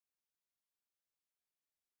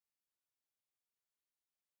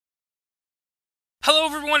Hello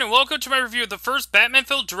everyone and welcome to my review of the first Batman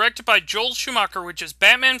film directed by Joel Schumacher, which is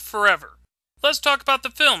Batman Forever. Let's talk about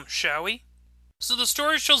the film, shall we? So the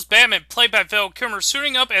story shows Batman, played by Val Kilmer,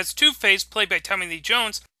 suiting up as Two-Face, played by Tommy Lee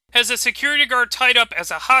Jones, has a security guard tied up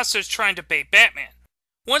as a hostage trying to bait Batman.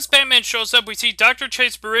 Once Batman shows up, we see Dr.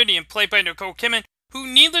 Chase Meridian, played by Nicole Kidman, who,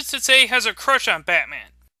 needless to say, has a crush on Batman.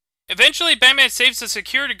 Eventually, Batman saves the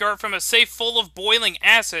security guard from a safe full of boiling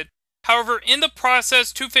acid. However, in the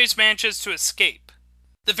process, Two-Face manages to escape.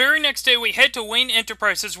 The very next day, we head to Wayne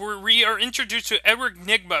Enterprises, where we are introduced to Edward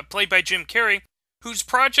Nygma, played by Jim Carrey, whose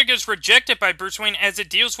project is rejected by Bruce Wayne as it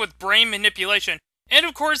deals with brain manipulation, and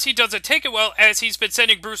of course he doesn't take it well as he's been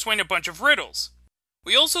sending Bruce Wayne a bunch of riddles.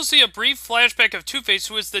 We also see a brief flashback of Two-Face,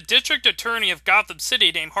 who is the district attorney of Gotham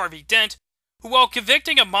City named Harvey Dent, who, while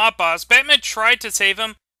convicting a mob boss, Batman tried to save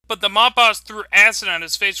him, but the mob boss threw acid on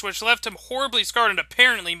his face, which left him horribly scarred and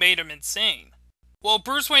apparently made him insane. While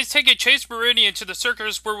Bruce Wayne's taking Chase Meridian to the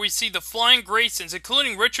circus, where we see the Flying Graysons,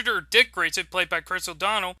 including Richard or Dick Grayson, played by Chris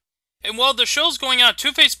O'Donnell, and while the show's going on,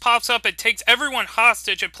 Two-Face pops up and takes everyone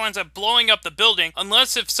hostage and plans on blowing up the building,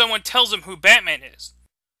 unless if someone tells him who Batman is.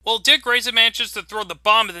 While Dick Grayson manages to throw the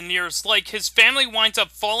bomb in the nearest lake, his family winds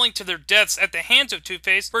up falling to their deaths at the hands of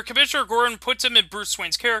Two-Face, where Commissioner Gordon puts him in Bruce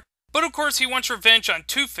Wayne's care, but of course he wants revenge on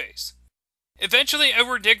Two-Face. Eventually,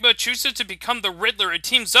 Edward Nygma chooses to become the Riddler and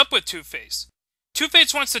teams up with Two-Face.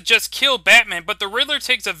 Two-Face wants to just kill Batman, but the Riddler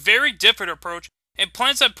takes a very different approach and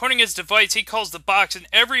plans on putting his device he calls the Box in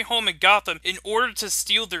every home in Gotham in order to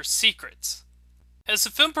steal their secrets. As the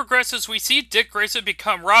film progresses, we see Dick Grayson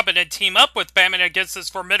become Robin and team up with Batman against this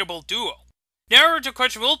formidable duo. Now we're to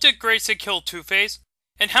question, will Dick Grayson kill Two-Face?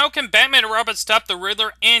 And how can Batman and Robin stop the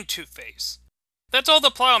Riddler and Two-Face? That's all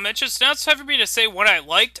the plot I'll mention, so now it's time for me to say what I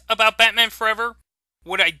liked about Batman Forever,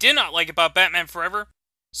 what I did not like about Batman Forever,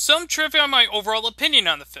 some trivia on my overall opinion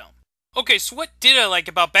on the film. Okay, so what did I like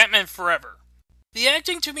about Batman Forever? The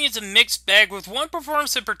acting to me is a mixed bag, with one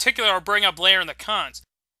performance in particular I'll bring up later in the cons.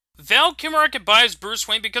 Val Kilmer I could buy as Bruce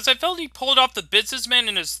Wayne because I felt he pulled off the businessman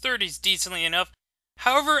in his 30s decently enough.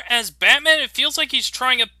 However, as Batman, it feels like he's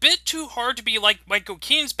trying a bit too hard to be like Michael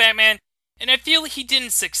Keaton's Batman, and I feel he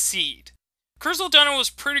didn't succeed. Chris O'Donnell was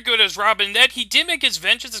pretty good as Robin, in that he did make his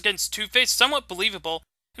vengeance against Two-Face somewhat believable,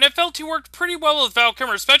 and I felt he worked pretty well with Val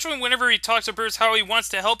Kilmer, especially whenever he talks to Bruce how he wants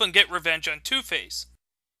to help him get revenge on Two-Face.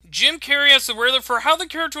 Jim Carrey as the Riddler, for how the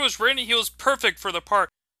character was written, he was perfect for the part,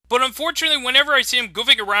 but unfortunately whenever I see him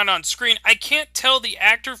goofing around on screen, I can't tell the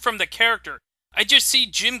actor from the character. I just see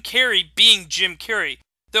Jim Carrey being Jim Carrey,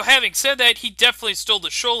 though having said that, he definitely stole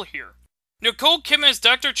the show here. Nicole Kidman as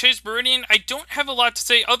Dr. Chase Meridian, I don't have a lot to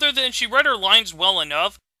say other than she read her lines well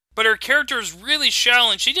enough, but her character is really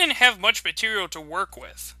shallow and she didn't have much material to work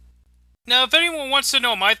with. Now, if anyone wants to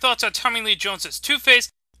know my thoughts on Tommy Lee Jones as Two-Face,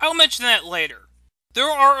 I'll mention that later. There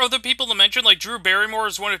are other people to mention, like Drew Barrymore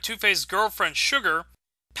as one of Two-Face's girlfriends, Sugar,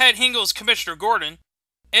 Pat Hingle as Commissioner Gordon,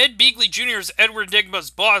 Ed Begley Jr. as Edward Nygma's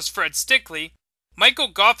boss, Fred Stickley, Michael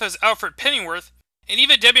Goff as Alfred Pennyworth, and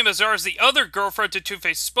even Debbie Mazar as the other girlfriend to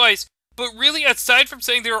Two-Face, Spice. But really, aside from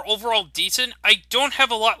saying they are overall decent, I don't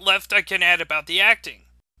have a lot left I can add about the acting.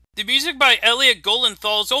 The music by Elliot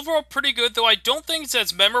Goldenthal is overall pretty good, though I don't think it's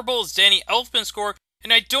as memorable as Danny Elfman's score,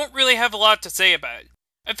 and I don't really have a lot to say about it.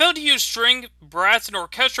 I felt he used string, brass, and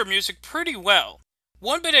orchestral music pretty well.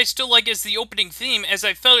 One bit I still like is the opening theme, as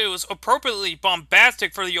I felt it was appropriately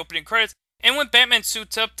bombastic for the opening credits, and when Batman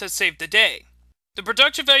suits up to save the day. The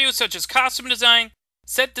production values such as costume design,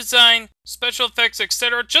 set design, special effects,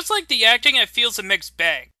 etc., just like the acting, I feel is a mixed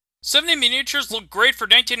bag. Some of the miniatures look great for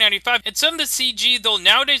 1995, and some of the CG, though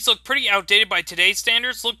nowadays look pretty outdated by today's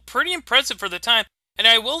standards, look pretty impressive for the time, and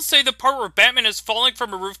I will say the part where Batman is falling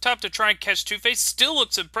from a rooftop to try and catch Two-Face still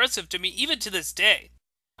looks impressive to me even to this day.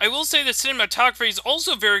 I will say the cinematography is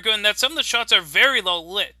also very good in that some of the shots are very low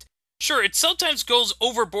lit. Sure, it sometimes goes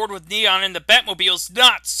overboard with neon and the Batmobile's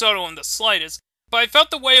not subtle in the slightest, but I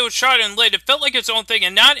felt the way it was shot and lit, it felt like its own thing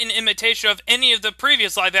and not an imitation of any of the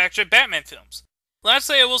previous live-action Batman films.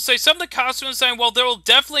 Lastly, I will say some of the costume design, while there will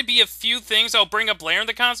definitely be a few things I'll bring up later in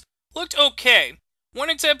the cons, looked okay. One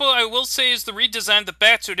example I will say is the redesign of the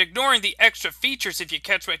Batsuit, ignoring the extra features if you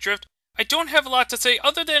catch my drift. I don't have a lot to say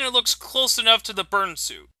other than it looks close enough to the burn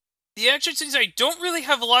suit. The action scenes I don't really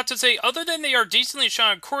have a lot to say other than they are decently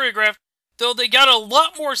shot and choreographed, though they got a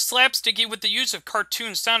lot more slapsticky with the use of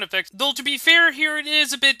cartoon sound effects, though to be fair here it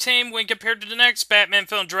is a bit tame when compared to the next Batman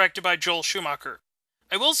film directed by Joel Schumacher.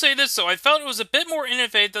 I will say this though, I felt it was a bit more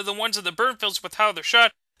innovative than the ones in the Byrne films with how they're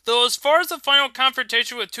shot, though as far as the final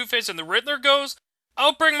confrontation with Two-Face and the Riddler goes,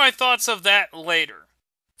 I'll bring my thoughts of that later.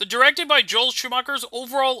 The directing by Joel Schumacher is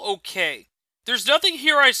overall okay. There's nothing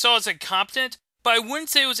here I saw as incompetent, but I wouldn't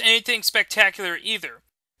say it was anything spectacular either.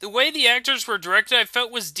 The way the actors were directed I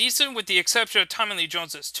felt was decent with the exception of Tommy Lee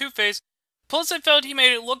Jones' Two-Face, plus I felt he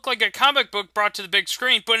made it look like a comic book brought to the big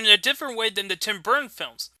screen, but in a different way than the Tim Burton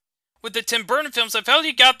films. With the Tim Burton films, I felt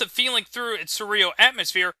he got the feeling through its surreal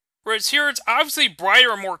atmosphere, whereas here it's obviously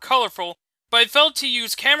brighter and more colorful, but I felt he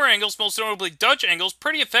used camera angles, most notably Dutch angles,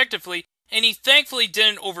 pretty effectively, and he thankfully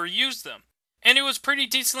didn't overuse them. And it was pretty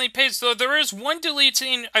decently paced, though there is one deleted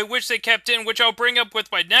scene I wish they kept in, which I'll bring up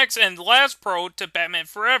with my next and last pro to Batman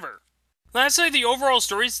Forever. Lastly, the overall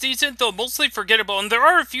story is decent, though mostly forgettable, and there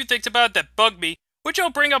are a few things about it that bug me, which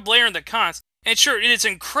I'll bring up later in the cons. And sure, it is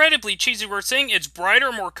incredibly cheesy. We're saying it's brighter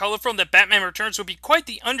and more colorful and that Batman Returns would be quite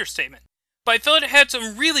the understatement. But I felt it had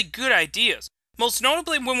some really good ideas, most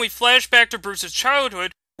notably when we flash back to Bruce's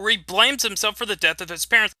childhood, where he blames himself for the death of his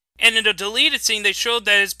parents, and in a deleted scene they showed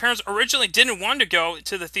that his parents originally didn't want to go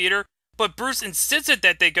to the theater, but Bruce insisted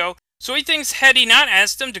that they go, so he thinks had he not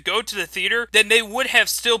asked them to go to the theater, then they would have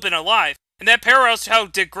still been alive, and that parallels to how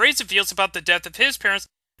Dick Grayson feels about the death of his parents,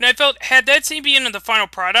 and I felt had that scene been in the final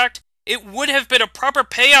product, it would have been a proper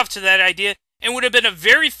payoff to that idea, and would have been a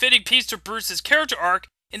very fitting piece to Bruce's character arc,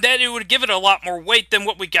 in that it would give it a lot more weight than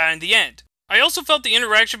what we got in the end. I also felt the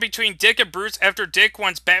interaction between Dick and Bruce after Dick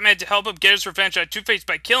wants Batman to help him get his revenge on Two-Face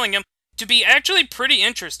by killing him to be actually pretty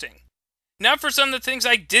interesting. Now for some of the things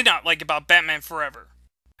I did not like about Batman Forever.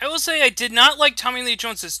 I will say I did not like Tommy Lee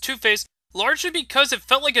Jones' Two-Face, largely because it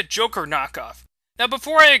felt like a Joker knockoff. Now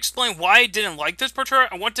before I explain why I didn't like this portrayal,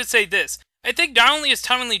 I want to say this. I think not only is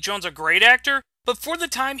Tommy Lee Jones a great actor, but for the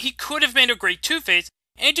time he could have made a great Two-Face,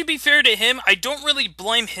 and to be fair to him, I don't really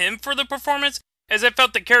blame him for the performance, as I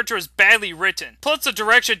felt the character was badly written. Plus the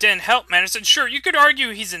direction didn't help matters, and sure, you could argue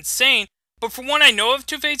he's insane, but from what I know of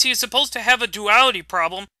Two-Face, he is supposed to have a duality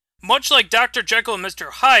problem, much like Dr. Jekyll and Mr.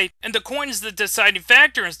 Hyde, and the coin is the deciding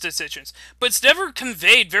factor in his decisions, but it's never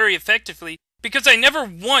conveyed very effectively, because I never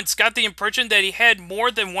once got the impression that he had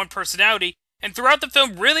more than one personality, and throughout the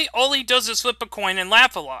film, really all he does is flip a coin and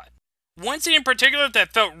laugh a lot. One scene in particular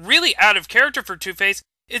that felt really out of character for Two-Face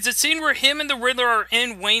is the scene where him and the Riddler are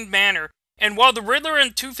in Wayne Manor, and while the Riddler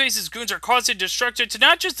and Two-Face's goons are causing destruction to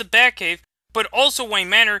not just the Batcave, but also Wayne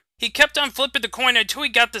Manor, he kept on flipping the coin until he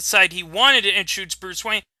got the side he wanted it and shoots Bruce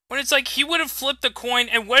Wayne, when it's like he would have flipped the coin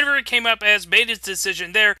and whatever it came up as made his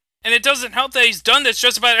decision there, and it doesn't help that he's done this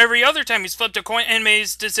just about every other time he's flipped a coin and made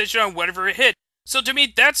his decision on whatever it hit. So to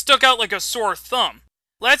me, that stuck out like a sore thumb.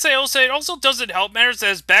 Lastly, I will say it also doesn't help matters that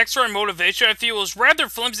his backstory and motivation I feel was rather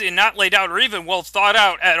flimsy and not laid out or even well thought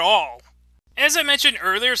out at all. As I mentioned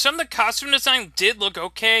earlier, some of the costume design did look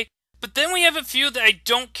okay, but then we have a few that I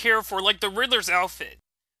don't care for, like the Riddler's outfit.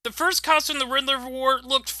 The first costume the Riddler wore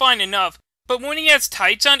looked fine enough, but when he has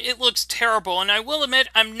tights on, it looks terrible, and I will admit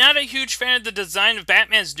I'm not a huge fan of the design of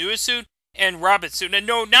Batman's newest suit and Robin's suit, and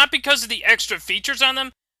no, not because of the extra features on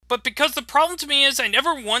them, but because the problem to me is I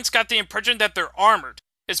never once got the impression that they're armored,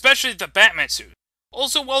 especially the Batman suit.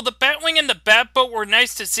 Also, while the Batwing and the Batboat were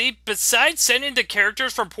nice to see, besides sending the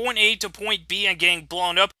characters from point A to point B and getting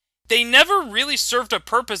blown up, they never really served a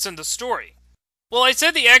purpose in the story. While I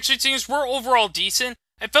said the action scenes were overall decent,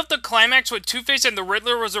 I felt the climax with Two-Face and the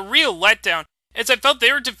Riddler was a real letdown, as I felt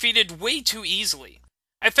they were defeated way too easily.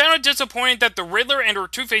 I found it disappointing that the Riddler and or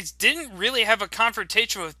Two-Face didn't really have a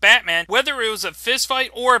confrontation with Batman, whether it was a fistfight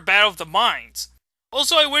or a battle of the minds.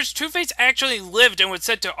 Also, I wish Two-Face actually lived and was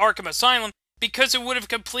sent to Arkham Asylum, because it would have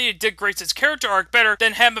completed Dick Grayson's character arc better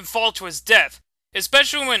than have him fall to his death.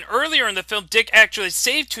 Especially when earlier in the film Dick actually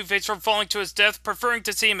saved Two-Face from falling to his death, preferring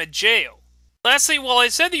to see him in jail. Lastly, while I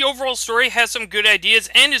said the overall story has some good ideas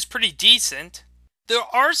and is pretty decent, there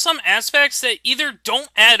are some aspects that either don't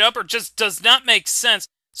add up or just does not make sense,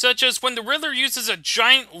 such as when the Riddler uses a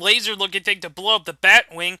giant laser-looking thing to blow up the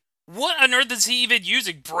Batwing, what on earth is he even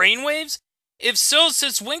using, brainwaves? If so,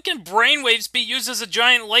 since when can brainwaves be used as a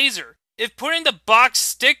giant laser? If putting the box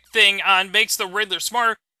stick thing on makes the Riddler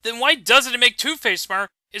smarter, then why doesn't it make Two-Face smarter,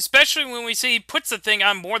 especially when we see he puts the thing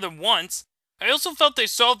on more than once? I also felt they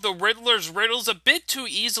solved the Riddler's riddles a bit too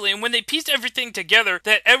easily, and when they pieced everything together,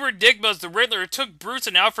 that Edward Nygma's the Riddler, it took Bruce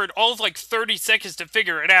and Alfred all of like 30 seconds to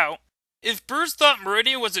figure it out. If Bruce thought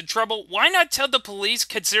Meridian was in trouble, why not tell the police,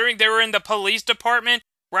 considering they were in the police department,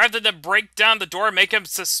 rather than break down the door and make him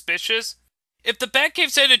suspicious? If the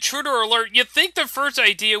Batcave said intruder alert, you'd think the first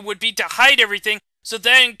idea would be to hide everything so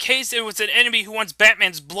that in case it was an enemy who wants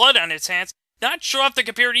Batman's blood on its hands, not show off the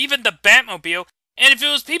computer, even the Batmobile, and if it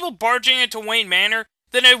was people barging into Wayne Manor,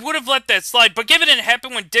 then I would have let that slide, but given it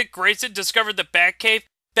happened when Dick Grayson discovered the Batcave,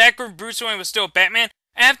 back when Bruce Wayne was still Batman,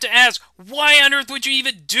 I have to ask, why on earth would you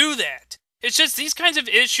even do that? It's just these kinds of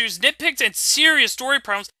issues, nitpicks, and serious story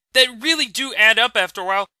problems that really do add up after a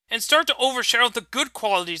while and start to overshadow the good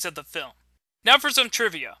qualities of the film. Now for some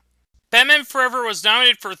trivia. Batman Forever was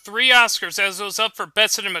nominated for 3 Oscars, as it was up for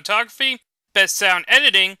Best Cinematography, Best Sound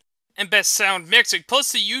Editing, and Best Sound Mixing,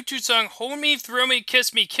 plus the U2 song Hold Me, Thrill Me,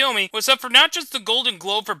 Kiss Me, Kill Me was up for not just the Golden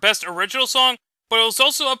Globe for Best Original Song, but it was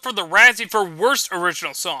also up for the Razzie for Worst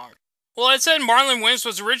Original Song. Well, I said Marlon Wayans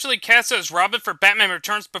was originally cast as Robin for Batman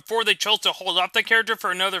Returns before they chose to hold off the character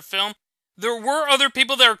for another film. There were other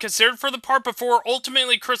people that were considered for the part before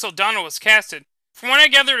ultimately Chris O'Donnell was casted. From what I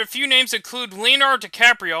gathered, a few names include Leonardo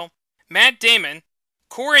DiCaprio, Matt Damon,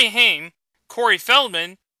 Corey Haim, Corey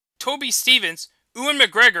Feldman, Toby Stephens, Ewan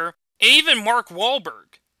McGregor, and even Mark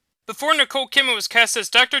Wahlberg. Before Nicole Kidman was cast as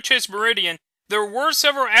Dr. Chase Meridian, there were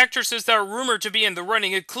several actresses that were rumored to be in the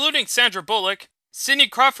running, including Sandra Bullock, Cindy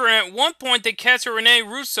Crawford, and at one point they cast Renee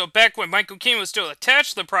Russo back when Michael Keaton was still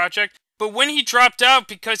attached to the project, but when he dropped out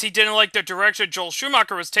because he didn't like the direction Joel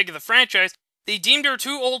Schumacher was taking the franchise, they deemed her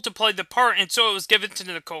too old to play the part, and so it was given to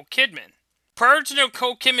Nicole Kidman. Prior to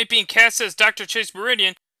Nicole Kidman being cast as Dr. Chase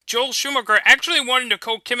Meridian, Joel Schumacher actually wanted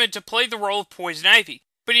Nicole Kidman to play the role of Poison Ivy,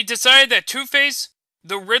 but he decided that Two-Face,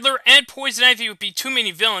 the Riddler, and Poison Ivy would be too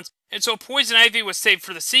many villains, and so Poison Ivy was saved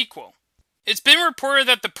for the sequel. It's been reported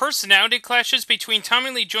that the personality clashes between Tommy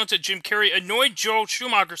Lee Jones and Jim Carrey annoyed Joel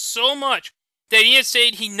Schumacher so much that he had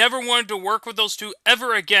stated he never wanted to work with those two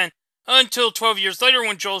ever again, until 12 years later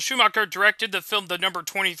when Joel Schumacher directed the film The Number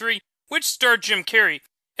 23, which starred Jim Carrey.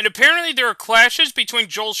 And apparently there were clashes between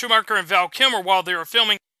Joel Schumacher and Val Kilmer while they were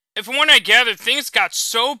filming, and from what I gathered, things got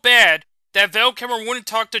so bad that Val Kilmer wouldn't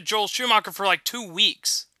talk to Joel Schumacher for like 2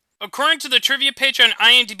 weeks. According to the trivia page on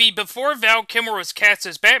IMDb, before Val Kilmer was cast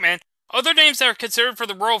as Batman, other names that are considered for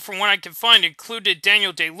the role from what I can find included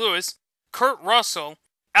Daniel Day-Lewis, Kurt Russell,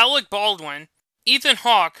 Alec Baldwin, Ethan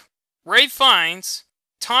Hawke, Ray Fiennes,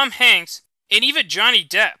 Tom Hanks, and even Johnny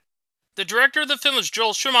Depp. The director of the film is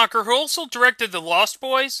Joel Schumacher, who also directed The Lost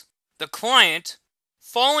Boys, The Client,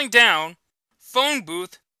 Falling Down, Phone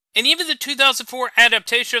Booth, and even the 2004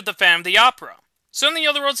 adaptation of The Phantom of the Opera. Some of the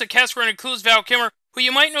other roles that cast were includes Val Kilmer, who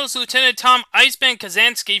you might know as Lieutenant Tom Iceman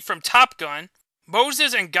Kazansky from Top Gun,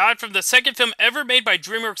 Moses and God from the second film ever made by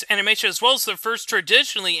DreamWorks Animation, as well as the first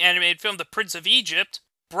traditionally animated film, The Prince of Egypt,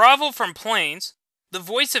 Bravo from Planes, the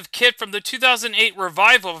voice of Kit from the 2008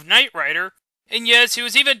 revival of Knight Rider, and yes, he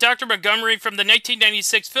was even Dr. Montgomery from the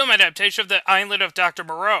 1996 film adaptation of The Island of Dr.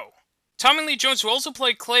 Moreau. Tommy Lee Jones, who also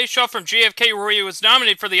played Clay Shaw from JFK, where he was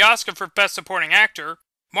nominated for the Oscar for Best Supporting Actor,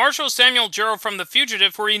 Marshall Samuel Jarrell from The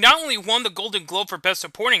Fugitive, where he not only won the Golden Globe for Best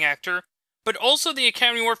Supporting Actor, but also the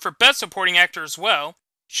Academy Award for Best Supporting Actor as well,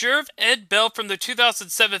 Sheriff Ed Bell from the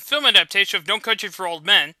 2007 film adaptation of No Country for Old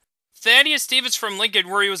Men, Thaddeus Stevens from Lincoln,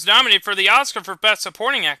 where he was nominated for the Oscar for Best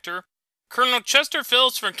Supporting Actor, Colonel Chester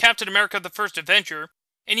Phillips from Captain America the First Avenger,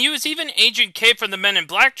 and he was even Agent K from the Men in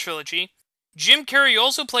Black trilogy. Jim Carrey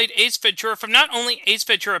also played Ace Ventura from not only Ace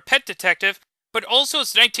Ventura Pet Detective, but also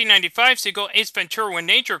its 1995 sequel Ace Ventura When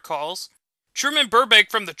Nature Calls, Truman Burbank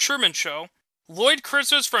from The Truman Show, Lloyd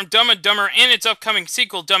Christmas from Dumb and Dumber and its upcoming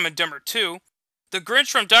sequel Dumb and Dumber 2, The Grinch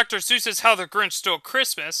from Dr. Seuss's How the Grinch Stole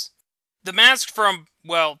Christmas, The Mask from,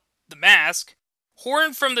 well, The Mask,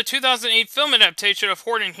 Horton from the 2008 film adaptation of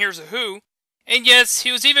Horton Hears a Who, and yes,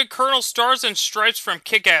 he was even Colonel Stars and Stripes from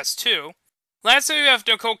Kick-Ass 2. Lastly, we have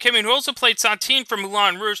Nicole Kidman, who also played Satine from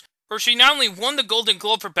Moulin Rouge, where she not only won the Golden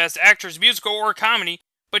Globe for Best Actress, Musical, or Comedy,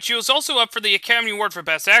 but she was also up for the Academy Award for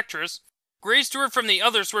Best Actress. Grace Stewart from The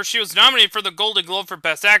Others, where she was nominated for the Golden Globe for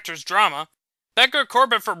Best Actress Drama. Becca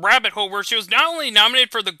Corbett from Rabbit Hole, where she was not only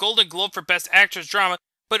nominated for the Golden Globe for Best Actress Drama,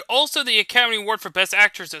 but also the Academy Award for Best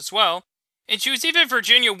Actress as well. And she was even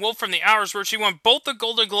Virginia Woolf from The Hours, where she won both the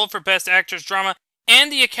Golden Globe for Best Actress Drama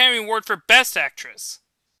and the Academy Award for Best Actress.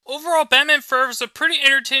 Overall, Batman Forever is a pretty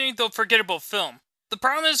entertaining though forgettable film. The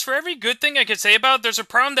problem is, for every good thing I could say about it, there's a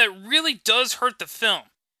problem that really does hurt the film.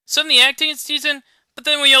 Some of the acting is decent, but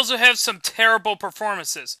then we also have some terrible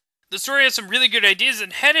performances. The story has some really good ideas,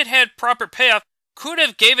 and had it had proper payoff, could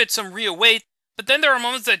have gave it some real weight, but then there are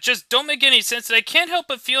moments that just don't make any sense, and I can't help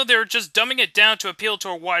but feel they're just dumbing it down to appeal to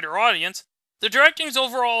a wider audience. The directing's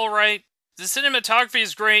overall alright, the cinematography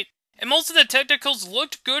is great, and most of the technicals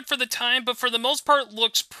looked good for the time, but for the most part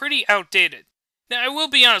looks pretty outdated. Now, I will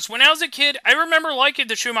be honest, when I was a kid, I remember liking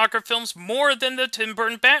the Schumacher films more than the Tim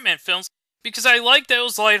Burton Batman films, because I liked that it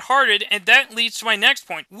was lighthearted, and that leads to my next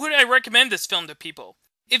point. Would I recommend this film to people?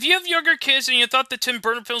 If you have younger kids and you thought the Tim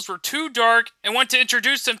Burton films were too dark, and want to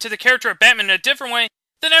introduce them to the character of Batman in a different way,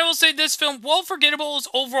 then I will say this film, while forgettable, is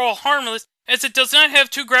overall harmless, as it does not have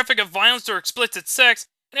too graphic of violence or explicit sex,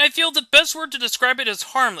 and I feel the best word to describe it is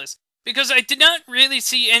harmless. because I did not really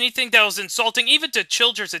see anything that was insulting even to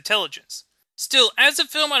children's intelligence. Still, as a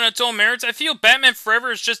film on its own merits, I feel Batman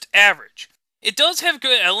Forever is just average. It does have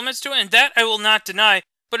good elements to it, and that I will not deny,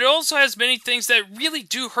 but it also has many things that really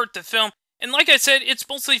do hurt the film, and like I said, it's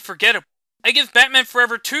mostly forgettable. I give Batman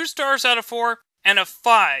Forever 2 stars out of 4, and a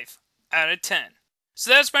 5 out of 10. So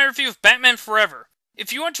that's my review of Batman Forever.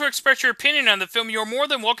 If you want to express your opinion on the film, you are more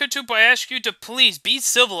than welcome to, but I ask you to please be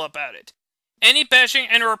civil about it. Any bashing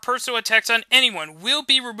and or personal attacks on anyone will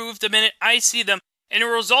be removed the minute I see them, and it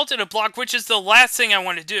will result in a block, which is the last thing I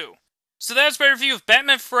want to do. So that's my review of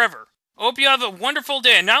Batman Forever. I hope you have a wonderful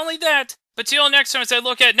day, and not only that, but see you all next time as I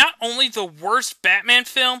look at not only the worst Batman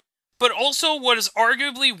film, but also what is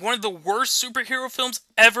arguably one of the worst superhero films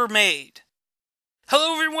ever made.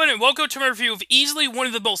 Hello everyone, and welcome to my review of easily one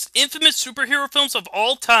of the most infamous superhero films of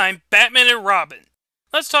all time, Batman and Robin.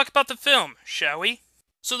 Let's talk about the film, shall we?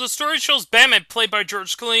 So the story shows Batman, played by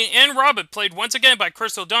George Clooney, and Robin, played once again by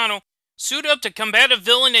Chris O'Donnell, suit up to combat a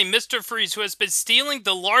villain named Mr. Freeze who has been stealing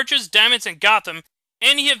the largest diamonds in Gotham,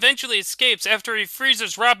 and he eventually escapes after he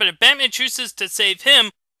freezes Robin, and Batman chooses to save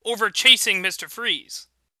him over chasing Mr. Freeze.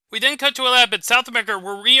 We then cut to a lab in South America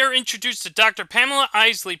where we are introduced to Dr. Pamela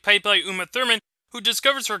Isley, played by Uma Thurman, who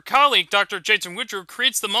discovers her colleague, Dr. Jason Woodrow,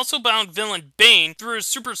 creates the muscle-bound villain Bane through a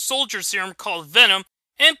super soldier serum called Venom,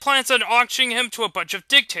 and plans on auctioning him to a bunch of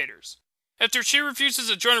dictators. After she refuses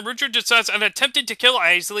to join, Woodrow decides on attempting to kill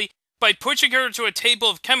Isley by pushing her to a table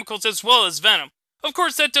of chemicals as well as venom. Of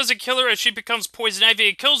course, that doesn't kill her as she becomes Poison Ivy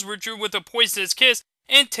and kills Woodrow with a poisonous kiss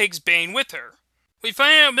and takes Bane with her. We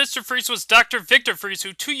find out Mr. Freeze was Dr. Victor Freeze,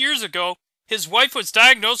 who 2 years ago, his wife was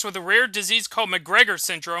diagnosed with a rare disease called McGregor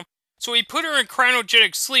syndrome, so he put her in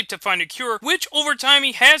cryogenic sleep to find a cure, which over time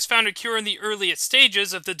he has found a cure in the earliest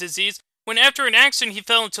stages of the disease, when after an accident he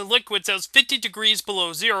fell into liquids that was 50 degrees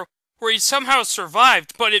below zero, where he somehow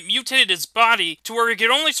survived, but it mutated his body to where he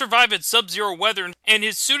could only survive in sub-zero weather, and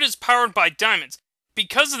his suit is powered by diamonds.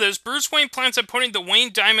 Because of this, Bruce Wayne plans on putting the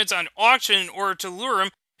Wayne diamonds on auction in order to lure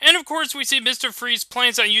him, and of course we see Mr. Freeze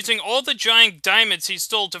plans on using all the giant diamonds he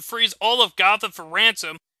stole to freeze all of Gotham for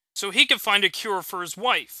ransom, so he can find a cure for his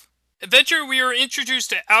wife. Eventually we are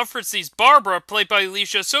introduced to Alfred C's Barbara, played by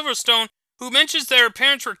Alicia Silverstone, who mentions that her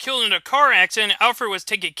parents were killed in a car accident and Alfred was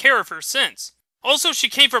taking care of her since. Also, she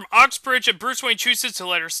came from Oxbridge and Bruce Wayne chooses to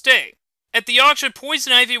let her stay. At the auction,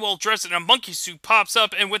 Poison Ivy, while dressed in a monkey suit, pops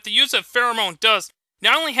up, and with the use of pheromone dust,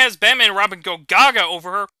 not only has Batman and Robin go gaga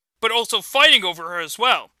over her, but also fighting over her as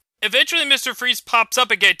well. Eventually, Mr. Freeze pops up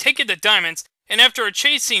again, taking the diamonds, and after a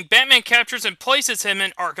chase scene, Batman captures and places him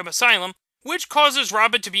in Arkham Asylum, which causes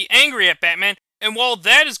Robin to be angry at Batman, and while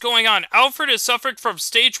that is going on, Alfred is suffering from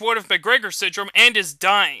stage 1 of McGregor syndrome and is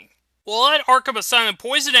dying. While at Arkham Asylum,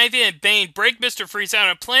 Poison Ivy and Bane break Mr. Freeze out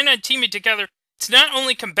and plan on teaming together to not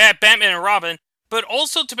only combat Batman and Robin, but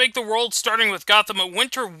also to make the world, starting with Gotham, a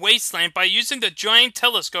winter wasteland by using the giant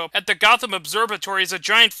telescope at the Gotham Observatory as a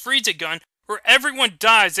giant freezing gun where everyone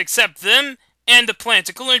dies except them and the plants,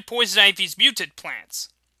 including Poison Ivy's mutant plants.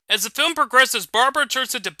 As the film progresses, Barbara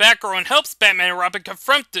turns into Batgirl and helps Batman and Robin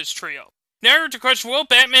confront this trio. Now to question, will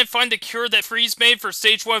Batman find the cure that Freeze made for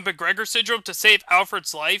stage 1 McGregor syndrome to save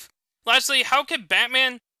Alfred's life? Lastly, how can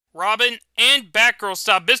Batman, Robin, and Batgirl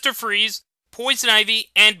stop Mr. Freeze, Poison Ivy,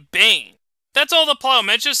 and Bane? That's all the plot I'll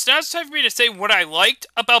mention, so now it's time for me to say what I liked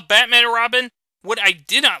about Batman and Robin, what I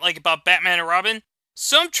did not like about Batman and Robin,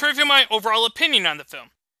 some trivia, my overall opinion on the film.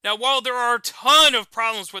 Now, while there are a ton of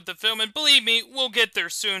problems with the film, and believe me, we'll get there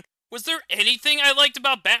soon, was there anything I liked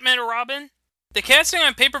about Batman and Robin? The casting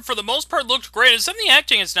on paper for the most part looked great, and some of the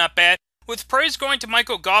acting is not bad, with praise going to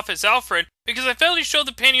Michael Gough as Alfred, because I felt he showed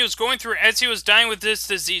the pain he was going through as he was dying with this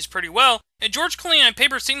disease pretty well, and George Clooney on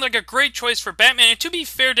paper seemed like a great choice for Batman, and to be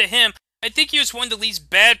fair to him, I think he was one of the least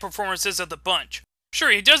bad performances of the bunch.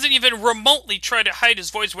 Sure, he doesn't even remotely try to hide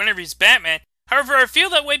his voice whenever he's Batman, however I feel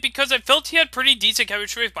that way because I felt he had pretty decent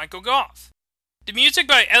chemistry with Michael Gough. The music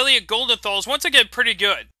by Elliot Goldenthal is once again pretty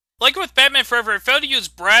good. Like with Batman Forever, I felt he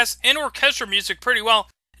used brass and orchestral music pretty well,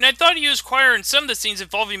 and I thought he used choir in some of the scenes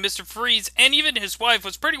involving Mr. Freeze and even his wife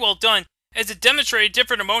was pretty well done, as it demonstrated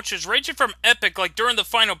different emotions ranging from epic like during the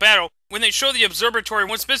final battle, when they show the observatory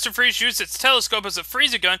once Mr. Freeze used its telescope as a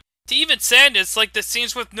freezing gun, to even sadness like the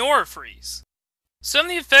scenes with Nora Freeze. Some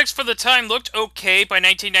of the effects for the time looked okay by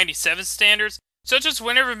 1997 standards, such as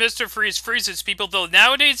whenever Mr. Freeze freezes people, though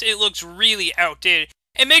nowadays it looks really outdated.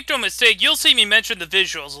 And make no mistake, you'll see me mention the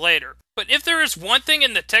visuals later. But if there is one thing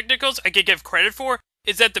in the technicals I could give credit for,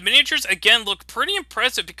 is that the miniatures again look pretty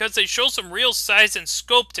impressive because they show some real size and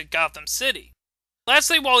scope to Gotham City.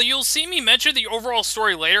 Lastly, while you'll see me mention the overall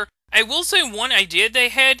story later, I will say one idea they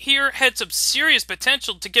had here had some serious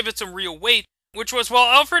potential to give it some real weight, which was while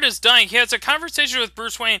Alfred is dying, he has a conversation with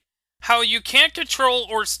Bruce Wayne how you can't control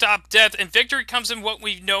or stop death and victory comes in what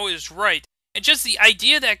we know is right, and just the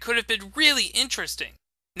idea that could have been really interesting.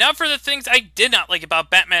 Now for the things I did not like about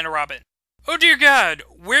Batman and Robin. Oh dear God,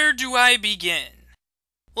 where do I begin?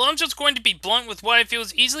 Well, I'm just going to be blunt with what I feel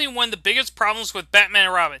is easily one of the biggest problems with Batman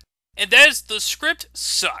and Robin, and that is the script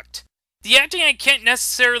sucked. The acting I can't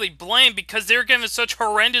necessarily blame because they're given such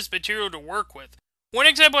horrendous material to work with. One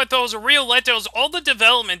example I thought was a real letdown was all the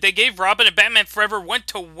development they gave Robin and Batman Forever went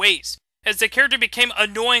to waste, as the character became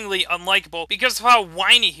annoyingly unlikable because of how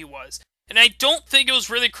whiny he was. And I don't think it was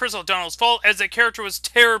really Chris O'Donnell's fault, as the character was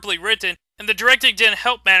terribly written, and the directing didn't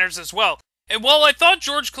help matters as well. And while I thought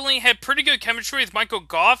George Clooney had pretty good chemistry with Michael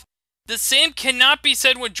Gough, the same cannot be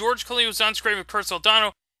said when George Clooney was on screen with Chris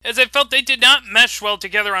O'Donnell, as I felt they did not mesh well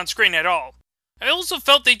together on screen at all. I also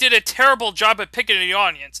felt they did a terrible job at picking the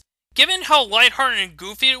audience. Given how lighthearted and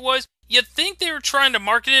goofy it was, you'd think they were trying to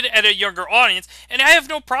market it at a younger audience, and I have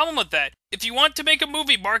no problem with that. If you want to make a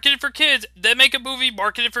movie marketed for kids, then make a movie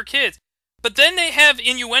marketed for kids. But then they have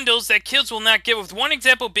innuendos that kids will not get, with one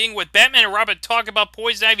example being when Batman and Robin talk about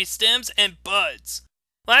poison ivy stems and buds.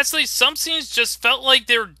 Lastly, some scenes just felt like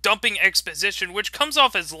they were dumping exposition, which comes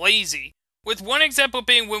off as lazy. With one example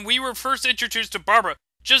being when we were first introduced to Barbara,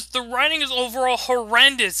 just the writing is overall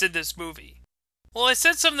horrendous in this movie. While I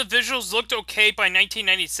said some of the visuals looked okay by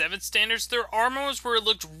 1997 standards, there are moments where it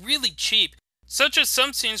looked really cheap, such as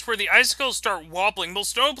some scenes where the icicles start wobbling,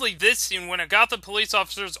 most notably this scene when a Gotham police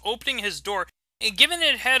officer is opening his door, and given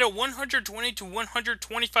it had a $120 to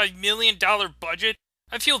 $125 million budget,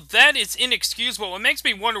 I feel that is inexcusable. It makes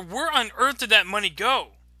me wonder where on earth did that money go?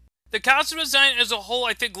 The costume design as a whole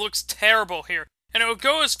I think looks terrible here, and I would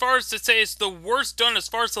go as far as to say it's the worst done as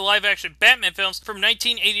far as the live-action Batman films from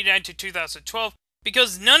 1989 to 2012,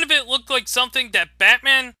 because none of it looked like something that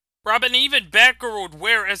Batman, Robin, and even Batgirl would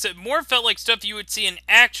wear, as it more felt like stuff you would see in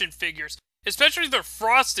action figures, especially their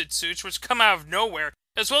frosted suits which come out of nowhere,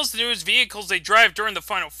 as well as the newest vehicles they drive during the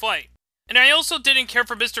final fight. And I also didn't care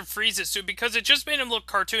for Mr. Freeze's suit because it just made him look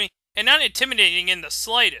cartoony and not intimidating in the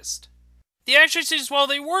slightest. The action scenes, while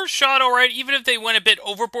they were shot alright, even if they went a bit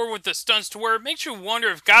overboard with the stunts to where it makes you wonder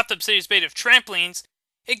if Gotham City is made of trampolines,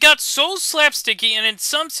 it got so slapsticky and in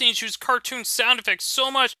some scenes used cartoon sound effects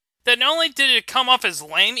so much that not only did it come off as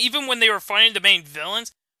lame even when they were fighting the main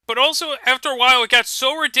villains, but also after a while it got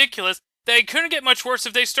so ridiculous that it couldn't get much worse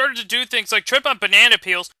if they started to do things like trip on banana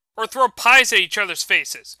peels or throw pies at each other's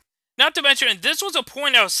faces. Not to mention, and this was a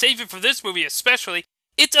point I was saving for this movie especially,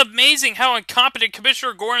 it's amazing how incompetent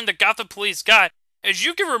Commissioner Gordon the Gotham Police got, as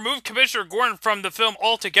you can remove Commissioner Gordon from the film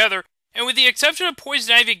altogether, and with the exception of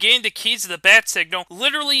Poison Ivy getting the keys to the bat signal,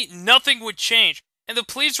 literally nothing would change, and the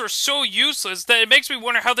police were so useless that it makes me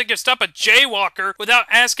wonder how they could stop a jaywalker without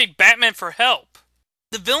asking Batman for help.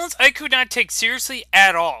 The villains I could not take seriously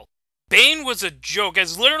at all. Bane was a joke,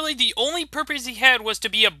 as literally the only purpose he had was to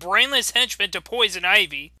be a brainless henchman to Poison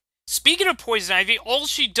Ivy. Speaking of Poison Ivy, all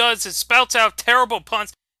she does is spouts out terrible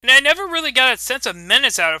puns, and I never really got a sense of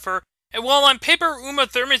menace out of her, and while on paper Uma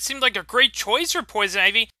Thurman seemed like a great choice for Poison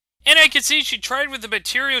Ivy, and I could see she tried with the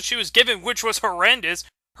material she was given, which was horrendous,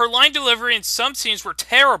 her line delivery in some scenes were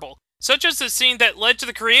terrible, such as the scene that led to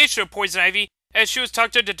the creation of Poison Ivy as she was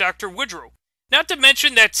talking to Dr. Woodrow. Not to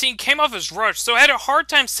mention that scene came off as rushed, so I had a hard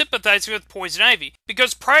time sympathizing with Poison Ivy,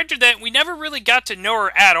 because prior to that we never really got to know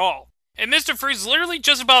her at all. And Mr. Freeze, literally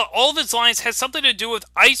just about all of his lines has something to do with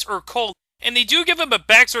ice or cold, and they do give him a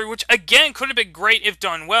backstory which again could have been great if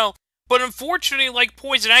done well, but unfortunately like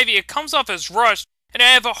Poison Ivy it comes off as rushed, and I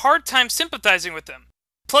have a hard time sympathizing with him.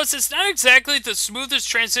 Plus, it's not exactly the smoothest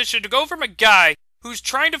transition to go from a guy who's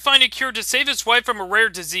trying to find a cure to save his wife from a rare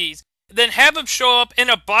disease, and then have him show up in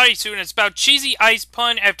a bodysuit and it's about cheesy ice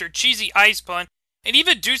pun after cheesy ice pun, and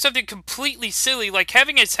even do something completely silly like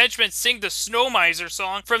having his henchmen sing the Snow Miser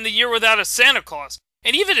song from The Year Without a Santa Claus,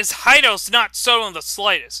 and even his hideout's not subtle in the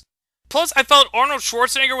slightest. Plus, I felt Arnold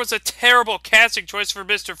Schwarzenegger was a terrible casting choice for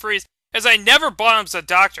Mr. Freeze, as I never bought him as a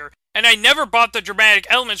doctor, and I never bought the dramatic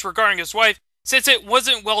elements regarding his wife, since it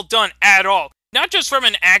wasn't well done at all, not just from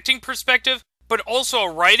an acting perspective, but also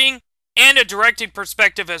a writing and a directing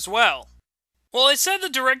perspective as well. While I said the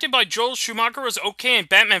directing by Joel Schumacher was okay in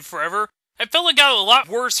Batman Forever, I felt it got a lot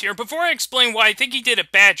worse here. Before I explain why I think he did a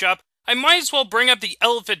bad job, I might as well bring up the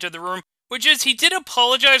elephant in the room, which is he did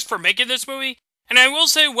apologize for making this movie, and I will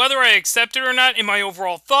say whether I accept it or not in my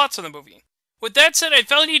overall thoughts on the movie. With that said, I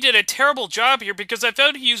felt he did a terrible job here because I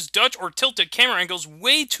felt he used Dutch or tilted camera angles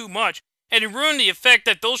way too much, and it ruined the effect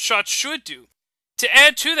that those shots should do. To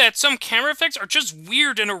add to that, some camera effects are just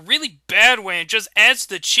weird in a really bad way and just adds to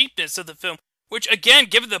the cheapness of the film, which again,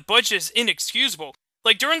 given the budget, is inexcusable.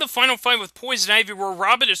 Like during the final fight with Poison Ivy where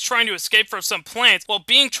Robin is trying to escape from some plants while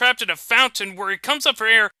being trapped in a fountain where he comes up for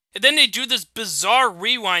air, and then they do this bizarre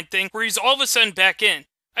rewind thing where he's all of a sudden back in.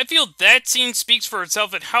 I feel that scene speaks for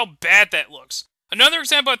itself and how bad that looks. Another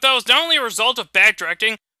example I thought was not only a result of bad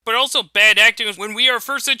directing, but also bad acting was when we are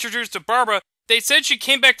first introduced to Barbara. They said she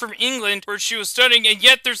came back from England where she was studying, and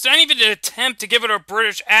yet there's not even an attempt to give it a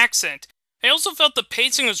British accent. I also felt the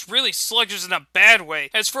pacing was really sluggish in a bad way.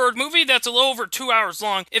 As for a movie that's a little over 2 hours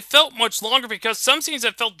long, it felt much longer because some scenes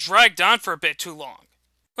that felt dragged on for a bit too long.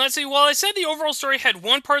 Let's see, while I said the overall story had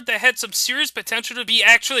one part that had some serious potential to be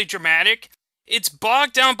actually dramatic, it's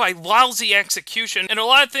bogged down by lousy execution, and a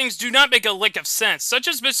lot of things do not make a lick of sense, such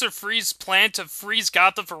as Mr. Freeze's plan to freeze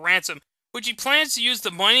Gotham for ransom, which he plans to use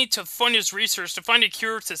the money to fund his research to find a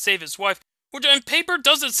cure to save his wife, which on paper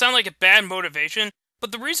doesn't sound like a bad motivation,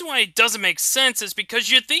 but the reason why it doesn't make sense is because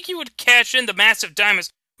you'd think he would cash in the massive diamonds,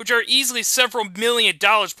 which are easily several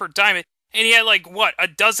 $1,000,000 per diamond, and he had a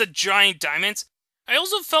dozen giant diamonds? I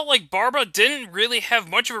also felt like Barbara didn't really have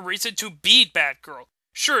much of a reason to beat Batgirl.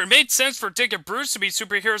 Sure, it made sense for Dick and Bruce to be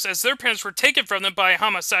superheroes as their parents were taken from them by a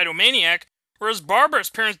homicidal maniac, whereas Barbara's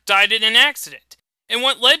parents died in an accident. And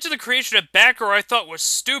what led to the creation of Batgirl I thought was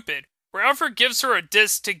stupid, where Alfred gives her a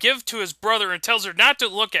disc to give to his brother and tells her not to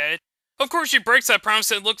look at it. Of course she breaks that promise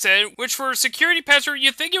and looks at it, which for a security password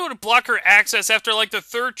you'd think it would block her access after the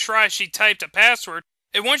third try she typed a password,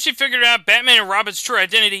 and once she figured out Batman and Robin's true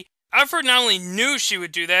identity, Alfred not only knew she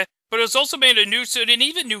would do that, but it was also made a new suit and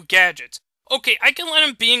even new gadgets. Okay, I can let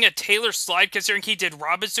him being a Taylor slide considering he did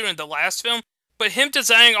Robin's suit in the last film, but him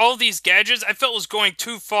designing all of these gadgets I felt was going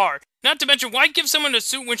too far. Not to mention, why give someone a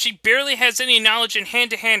suit when she barely has any knowledge in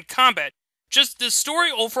hand-to-hand combat? Just the story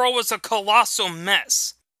overall was a colossal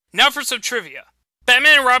mess. Now for some trivia.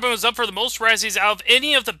 Batman and Robin was up for the most Razzies out of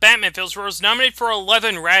any of the Batman films where it was nominated for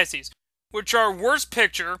 11 Razzies, which are Worst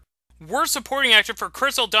Picture, Worst Supporting Actor for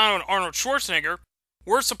Chris O'Donnell and Arnold Schwarzenegger,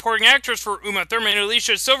 Worst Supporting Actress for Uma Thurman and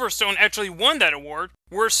Alicia Silverstone actually won that award,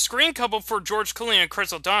 Worst Screen Couple for George Clooney and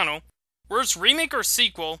Chris O'Donnell, Worst Remake or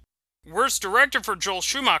Sequel, Worst Director for Joel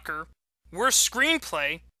Schumacher, Worst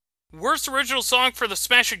Screenplay, Worst Original Song for the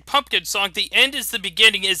Smashing Pumpkins song The End is the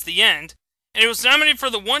Beginning is the End, and it was nominated for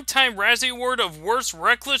the one-time Razzie Award of Worst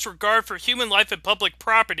Reckless Regard for Human Life and Public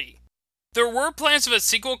Property. There were plans of a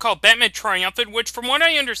sequel called Batman Triumphant, which from what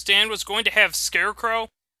I understand was going to have Scarecrow,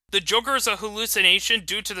 the Joker is a hallucination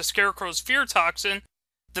due to the Scarecrow's fear toxin,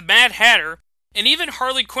 the Mad Hatter, and even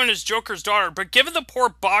Harley Quinn as Joker's daughter, but given the poor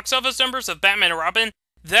box office numbers of Batman and Robin,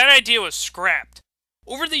 that idea was scrapped.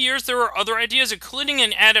 Over the years there were other ideas including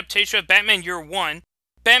an adaptation of Batman Year One,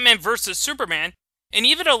 Batman vs. Superman, and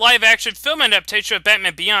even a live-action film adaptation of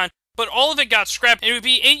Batman Beyond, but all of it got scrapped, and it would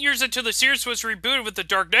be 8 years until the series was rebooted with the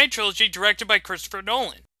Dark Knight trilogy directed by Christopher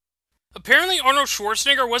Nolan. Apparently Arnold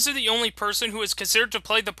Schwarzenegger wasn't the only person who was considered to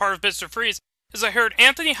play the part of Mr. Freeze, as I heard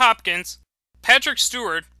Anthony Hopkins, Patrick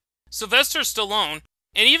Stewart, Sylvester Stallone,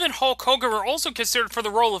 and even Hulk Hogan were also considered for the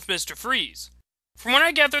role of Mr. Freeze. From what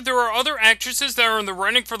I gathered, there are other actresses that are in the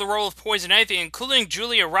running for the role of Poison Ivy, including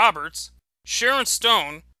Julia Roberts, Sharon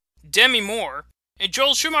Stone, Demi Moore, and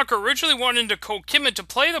Joel Schumacher originally wanted Nicole Kidman to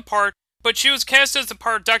play the part, but she was cast as the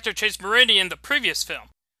part of Dr. Chase Meridian in the previous film.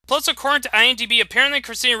 Plus, according to IMDb, apparently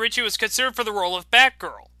Christina Ricci was considered for the role of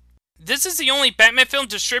Batgirl. This is the only Batman film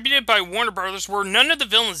distributed by Warner Bros. Where none of the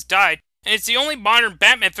villains died, and it's the only modern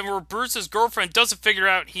Batman film where Bruce's girlfriend doesn't figure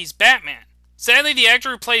out he's Batman. Sadly, the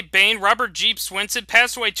actor who played Bane, Robert Jeep Swinson,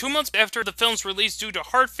 passed away 2 months after the film's release due to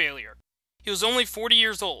heart failure. He was only 40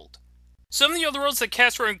 years old. Some of the other roles that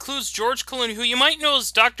cast were includes George Clooney, who you might know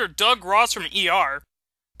as Dr. Doug Ross from ER,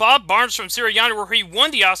 Bob Barnes from Syriana, where he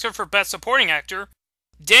won the Oscar for Best Supporting Actor,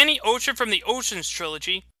 Danny Ocean from the Ocean's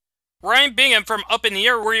Trilogy, Ryan Bingham from Up in the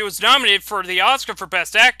Air, where he was nominated for the Oscar for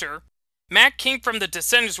Best Actor, Matt King from The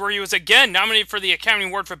Descendants, where he was again nominated for the Academy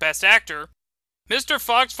Award for Best Actor, Mr.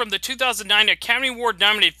 Fox from the 2009 Academy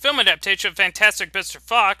Award-nominated film adaptation of Fantastic Mr.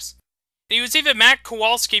 Fox, and he was even Matt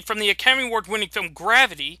Kowalski from the Academy Award-winning film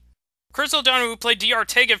Gravity, Chris O'Donnell, who played D.R.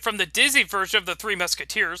 Tegan from the Disney version of The Three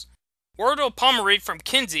Musketeers, Wardo Pomeroy from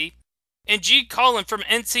Kinsey, and G. Collin from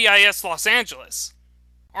NCIS Los Angeles.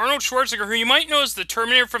 Arnold Schwarzenegger, who you might know as the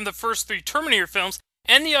Terminator from the first 3 Terminator films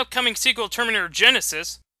and the upcoming sequel Terminator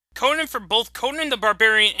Genisys, Conan from both Conan the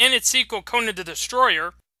Barbarian and its sequel Conan the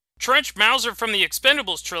Destroyer, Trench Mauser from the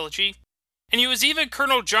Expendables trilogy, and he was even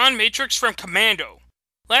Colonel John Matrix from Commando.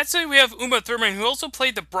 Lastly, we have Uma Thurman, who also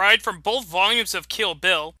played the bride from both volumes of Kill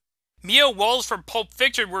Bill, Mia Wallace from Pulp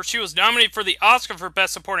Fiction, where she was nominated for the Oscar for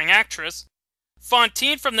Best Supporting Actress,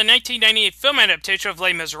 Fantine from the 1998 film adaptation of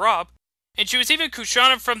Les Miserables, and she was even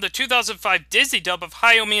Kushana from the 2005 Disney dub of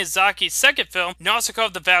Hayao Miyazaki's second film, Nausicaa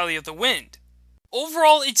of the Valley of the Wind.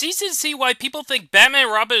 Overall, it's easy to see why people think Batman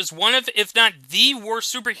and Robin is one of, if not the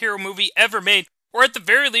worst superhero movie ever made, or at the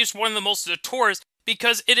very least one of the most notorious,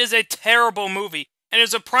 because it is a terrible movie, and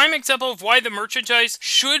is a prime example of why the merchandise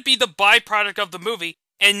should be the byproduct of the movie,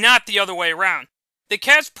 and not the other way around. The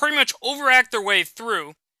cats pretty much overact their way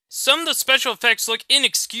through. Some of the special effects look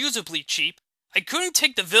inexcusably cheap. I couldn't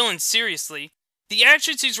take the villains seriously. The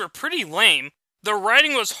action scenes were pretty lame. The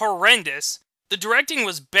writing was horrendous. The directing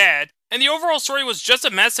was bad. And the overall story was just a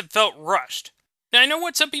mess that felt rushed. Now I know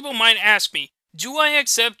what some people might ask me. Do I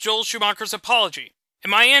accept Joel Schumacher's apology?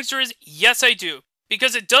 And my answer is yes, I do.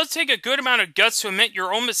 Because it does take a good amount of guts to admit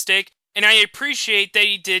your own mistake, and I appreciate that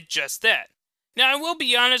he did just that. Now I will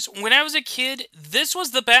be honest, when I was a kid, this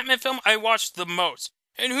was the Batman film I watched the most.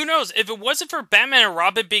 And who knows, if it wasn't for Batman and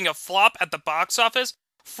Robin being a flop at the box office,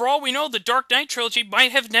 for all we know, the Dark Knight trilogy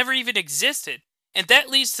might have never even existed. And that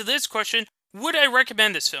leads to this question, would I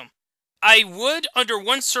recommend this film? I would under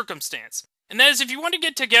one circumstance, and that is if you want to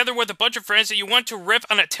get together with a bunch of friends that you want to riff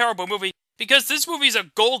on a terrible movie, because this movie is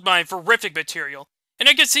a goldmine for riffing material, and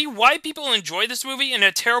I can see why people enjoy this movie in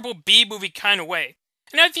a terrible B-movie kind of way.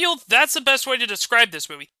 And I feel that's the best way to describe this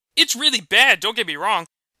movie. It's really bad, don't get me wrong,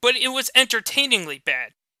 but it was entertainingly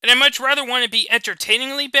bad. And I much rather want to be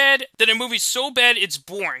entertainingly bad than a movie so bad it's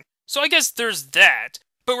boring. So I guess there's that.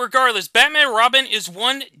 But regardless, Batman and Robin is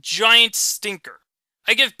one giant stinker.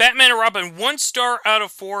 I give Batman and Robin 1 star out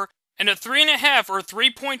of 4 and a 3.5 or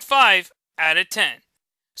 3.5 out of 10.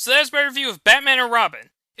 So that's my review of Batman and Robin.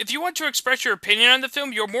 If you want to express your opinion on the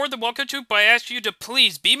film, you're more than welcome to, but I ask you to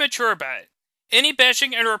please be mature about it. Any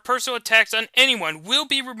bashing and or personal attacks on anyone will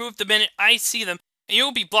be removed the minute I see them, and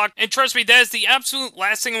you'll be blocked, and trust me, that is the absolute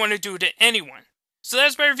last thing I want to do to anyone. So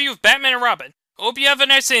that's my review of Batman and Robin. I hope you have a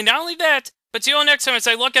nice day. Not only that, but see you all next time as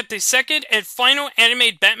I look at the second and final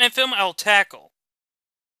animated Batman film I'll tackle.